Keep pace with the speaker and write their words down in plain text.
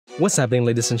What's happening,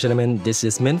 ladies and gentlemen? This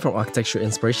is Min from Architecture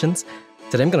Inspirations.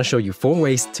 Today I'm going to show you 4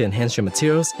 ways to enhance your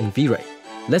materials in Vray.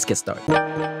 Let's get started.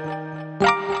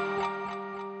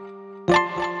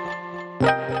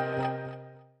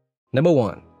 Number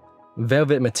 1.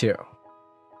 Velvet material.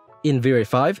 In Vray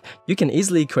 5, you can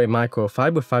easily create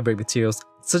microfiber fabric materials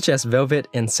such as velvet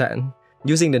and satin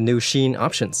using the new sheen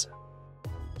options.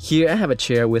 Here I have a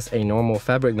chair with a normal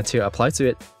fabric material applied to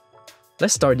it.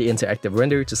 Let's start the interactive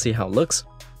render to see how it looks.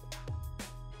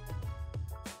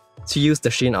 To use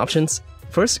the sheen options,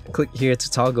 first click here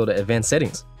to toggle the advanced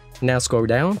settings. Now scroll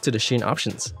down to the sheen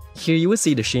options. Here you will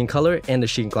see the sheen color and the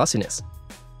sheen glossiness.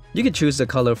 You can choose the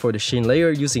color for the sheen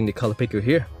layer using the color picker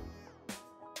here.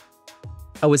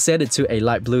 I would set it to a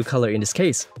light blue color in this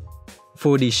case.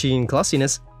 For the sheen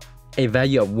glossiness, a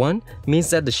value of 1 means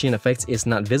that the sheen effect is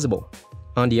not visible.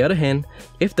 On the other hand,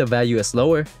 if the value is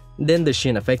lower, then the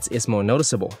sheen effect is more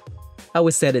noticeable. I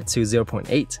would set it to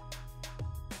 0.8.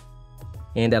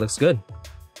 And that looks good.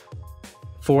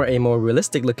 For a more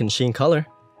realistic looking sheen color,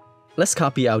 let's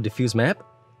copy our diffuse map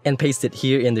and paste it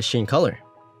here in the sheen color.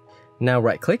 Now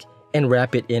right click and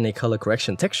wrap it in a color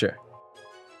correction texture.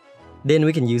 Then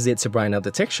we can use it to brighten up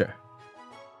the texture.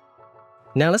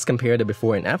 Now let's compare the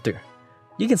before and after.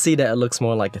 You can see that it looks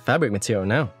more like a fabric material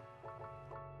now.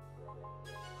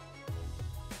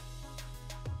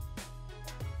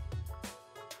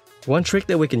 One trick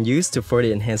that we can use to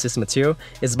further enhance this material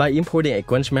is by importing a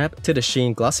grunge map to the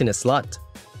sheen glossiness slot.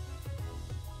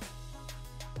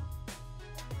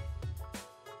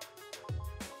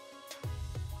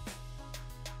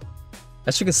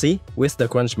 As you can see, with the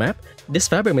grunge map, this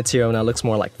fabric material now looks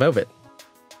more like velvet.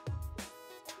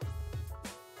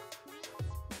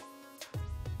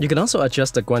 You can also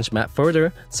adjust the grunge map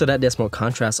further so that there's more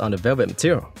contrast on the velvet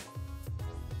material.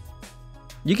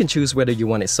 You can choose whether you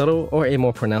want a subtle or a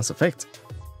more pronounced effect.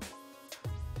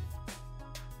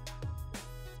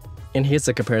 And here's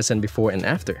the comparison before and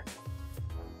after.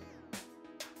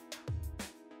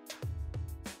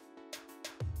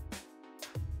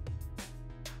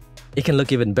 It can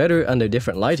look even better under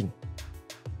different lighting.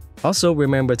 Also,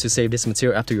 remember to save this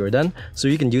material after you're done so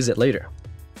you can use it later.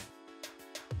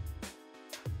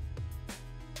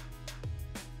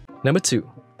 Number 2.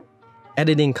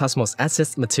 Editing Cosmos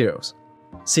Assets Materials.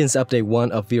 Since update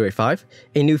 1 of Vray 5,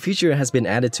 a new feature has been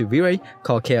added to Vray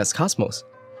called Chaos Cosmos,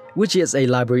 which is a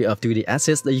library of 3D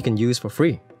assets that you can use for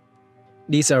free.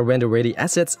 These are render-ready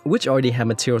assets which already have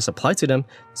materials applied to them,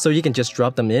 so you can just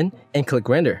drop them in and click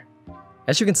render.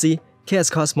 As you can see,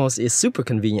 Chaos Cosmos is super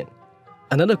convenient.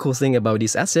 Another cool thing about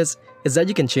these assets is that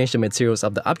you can change the materials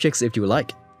of the objects if you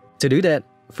like. To do that,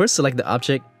 first select the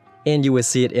object and you will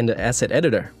see it in the asset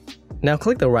editor. Now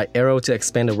click the right arrow to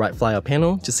expand the right flyout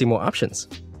panel to see more options.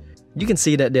 You can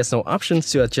see that there's no options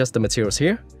to adjust the materials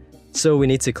here, so we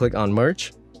need to click on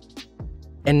merge.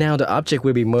 And now the object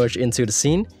will be merged into the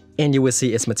scene and you will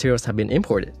see its materials have been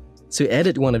imported. To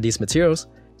edit one of these materials,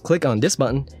 click on this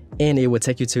button and it will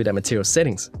take you to the material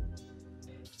settings.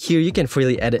 Here you can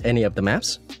freely edit any of the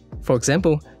maps. For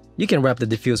example, you can wrap the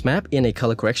diffuse map in a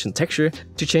color correction texture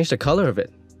to change the color of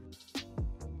it.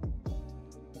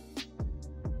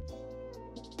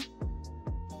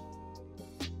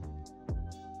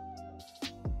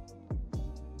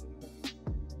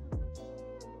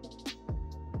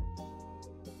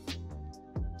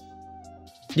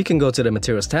 You can go to the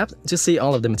Materials tab to see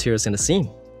all of the materials in the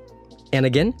scene. And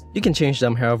again, you can change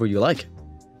them however you like.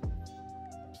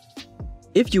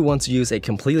 If you want to use a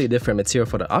completely different material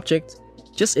for the object,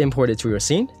 just import it to your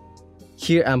scene.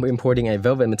 Here I'm importing a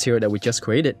velvet material that we just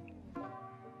created.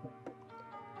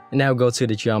 Now go to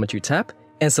the Geometry tab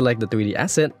and select the 3D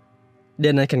asset.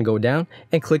 Then I can go down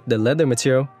and click the leather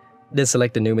material, then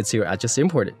select the new material I just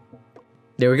imported.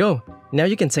 There we go. Now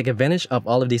you can take advantage of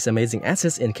all of these amazing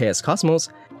assets in Chaos Cosmos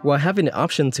while having the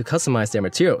option to customize their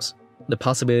materials. The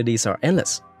possibilities are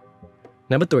endless.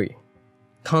 Number 3.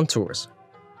 Contours.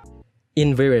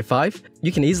 In Vray 5,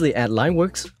 you can easily add line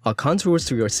works or contours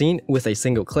to your scene with a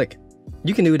single click.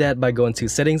 You can do that by going to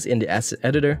Settings in the Asset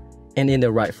Editor, and in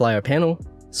the right flyer panel,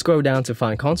 scroll down to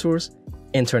find contours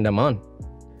and turn them on.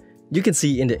 You can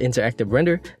see in the interactive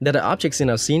render that the objects in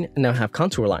our scene now have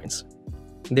contour lines.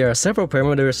 There are several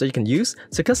parameters that you can use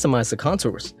to customize the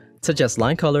contours, such as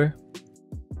line color,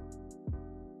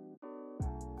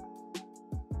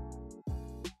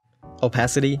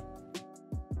 opacity,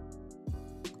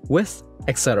 width,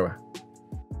 etc.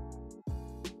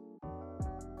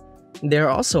 There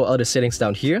are also other settings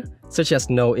down here, such as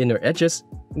no inner edges,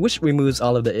 which removes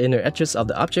all of the inner edges of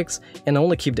the objects and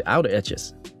only keep the outer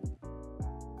edges.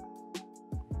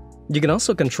 You can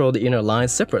also control the inner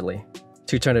lines separately.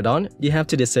 To turn it on, you have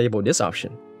to disable this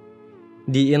option.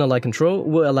 The inner line control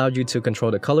will allow you to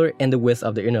control the color and the width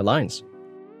of the inner lines.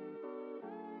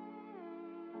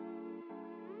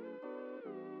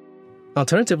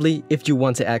 Alternatively, if you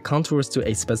want to add contours to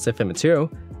a specific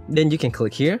material, then you can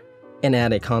click here and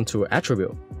add a contour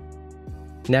attribute.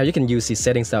 Now you can use these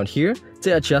settings down here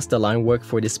to adjust the line work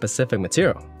for this specific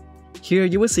material. Here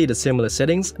you will see the similar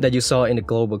settings that you saw in the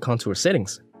global contour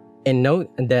settings. And note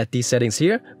that these settings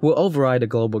here will override the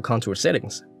global contour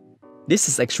settings. This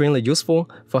is extremely useful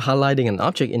for highlighting an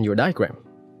object in your diagram.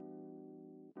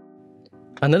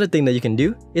 Another thing that you can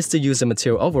do is to use a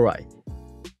material override.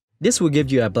 This will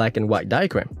give you a black and white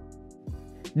diagram.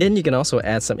 Then you can also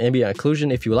add some ambient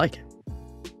occlusion if you like.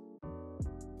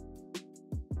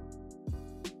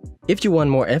 If you want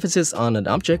more emphasis on an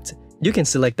object, you can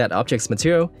select that object's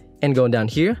material and go down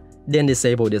here, then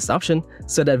disable this option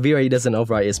so that Vray doesn't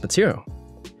override its material.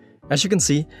 As you can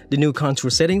see, the new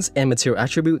contour settings and material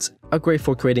attributes are great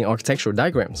for creating architectural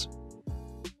diagrams.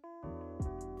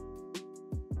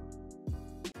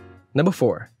 Number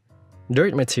 4.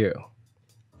 Dirt material.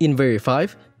 In Vray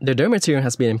 5, the dirt material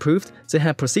has been improved to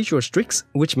have procedural streaks,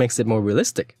 which makes it more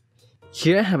realistic.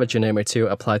 Here I have a generic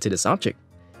material applied to this object.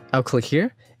 I'll click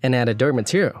here and add a dirt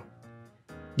material.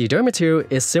 The dirt material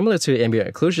is similar to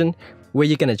ambient occlusion, where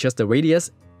you can adjust the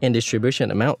radius and distribution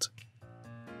amount.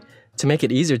 To make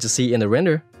it easier to see in the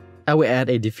render, I will add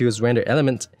a diffuse render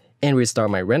element and restart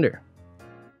my render.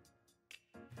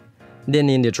 Then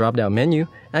in the drop-down menu,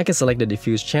 I can select the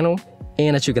diffuse channel,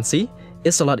 and as you can see,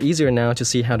 it's a lot easier now to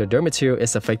see how the dirt material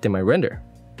is affecting my render.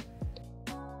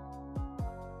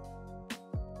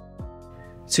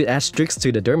 To add streaks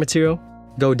to the dirt material,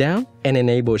 go down and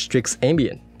enable Streaks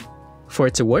Ambient. For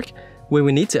it to work, we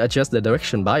will need to adjust the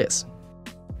direction bias.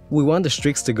 We want the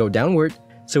streaks to go downward,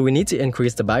 so we need to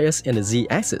increase the bias in the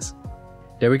Z-axis.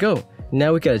 There we go.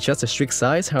 Now we can adjust the streak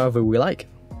size however we like.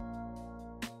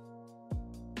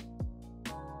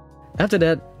 After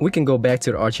that, we can go back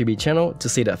to the RGB channel to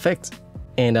see the effect.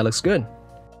 And that looks good.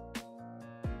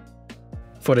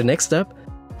 For the next step,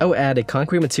 I will add a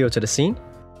concrete material to the scene.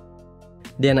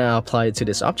 Then I'll apply it to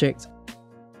this object.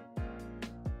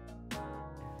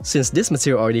 Since this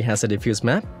material already has a diffuse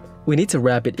map, we need to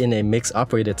wrap it in a mix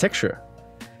operated texture.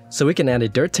 So we can add a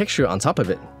dirt texture on top of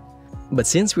it. But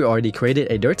since we already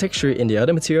created a dirt texture in the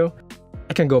other material,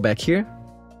 I can go back here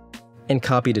and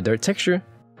copy the dirt texture,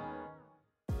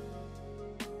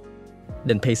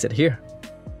 then paste it here.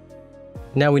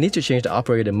 Now we need to change the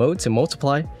operator mode to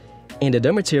multiply, and the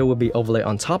dirt material will be overlaid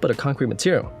on top of the concrete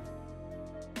material.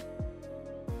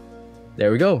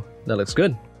 There we go, that looks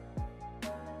good.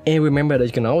 And remember that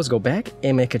you can always go back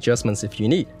and make adjustments if you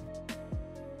need.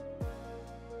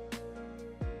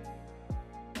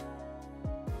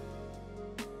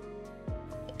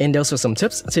 And those are some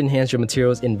tips to enhance your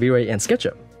materials in Vray and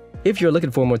SketchUp. If you're looking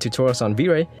for more tutorials on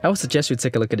Vray, I would suggest you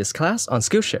take a look at this class on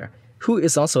Skillshare, who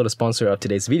is also the sponsor of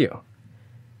today's video.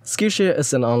 Skillshare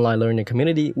is an online learning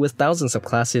community with thousands of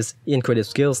classes in creative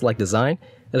skills like design,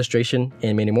 illustration,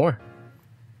 and many more.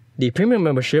 The premium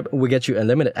membership will get you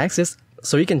unlimited access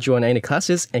so you can join any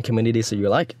classes and communities that you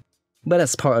like. But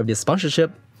as part of this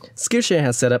sponsorship, Skillshare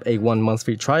has set up a 1-month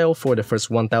free trial for the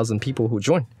first 1,000 people who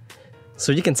join.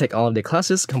 So you can take all of the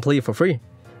classes completely for free.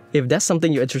 If that's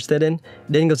something you're interested in,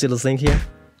 then go to this link here.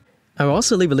 I will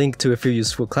also leave a link to a few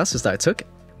useful classes that I took.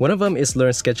 One of them is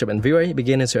Learn SketchUp and Vray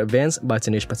Beginner to Advanced by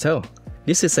Tanish Patel.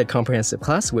 This is a comprehensive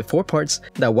class with 4 parts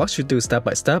that walks you through step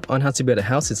by step on how to build a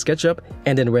house in SketchUp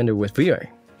and then render with Vray.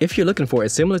 If you're looking for a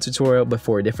similar tutorial but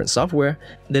for a different software,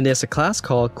 then there's a class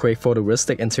called Create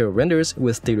Photorealistic Interior Renders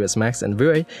with 3ds Max and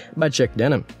Vray by Jack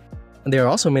Denham. There are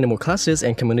also many more classes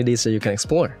and communities that you can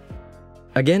explore.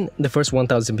 Again, the first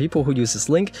 1,000 people who use this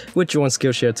link will join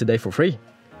Skillshare today for free.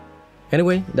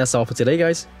 Anyway, that's all for today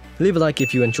guys. Leave a like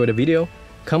if you enjoyed the video,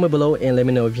 comment below and let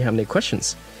me know if you have any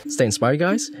questions. Stay inspired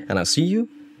guys, and I'll see you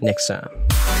next time.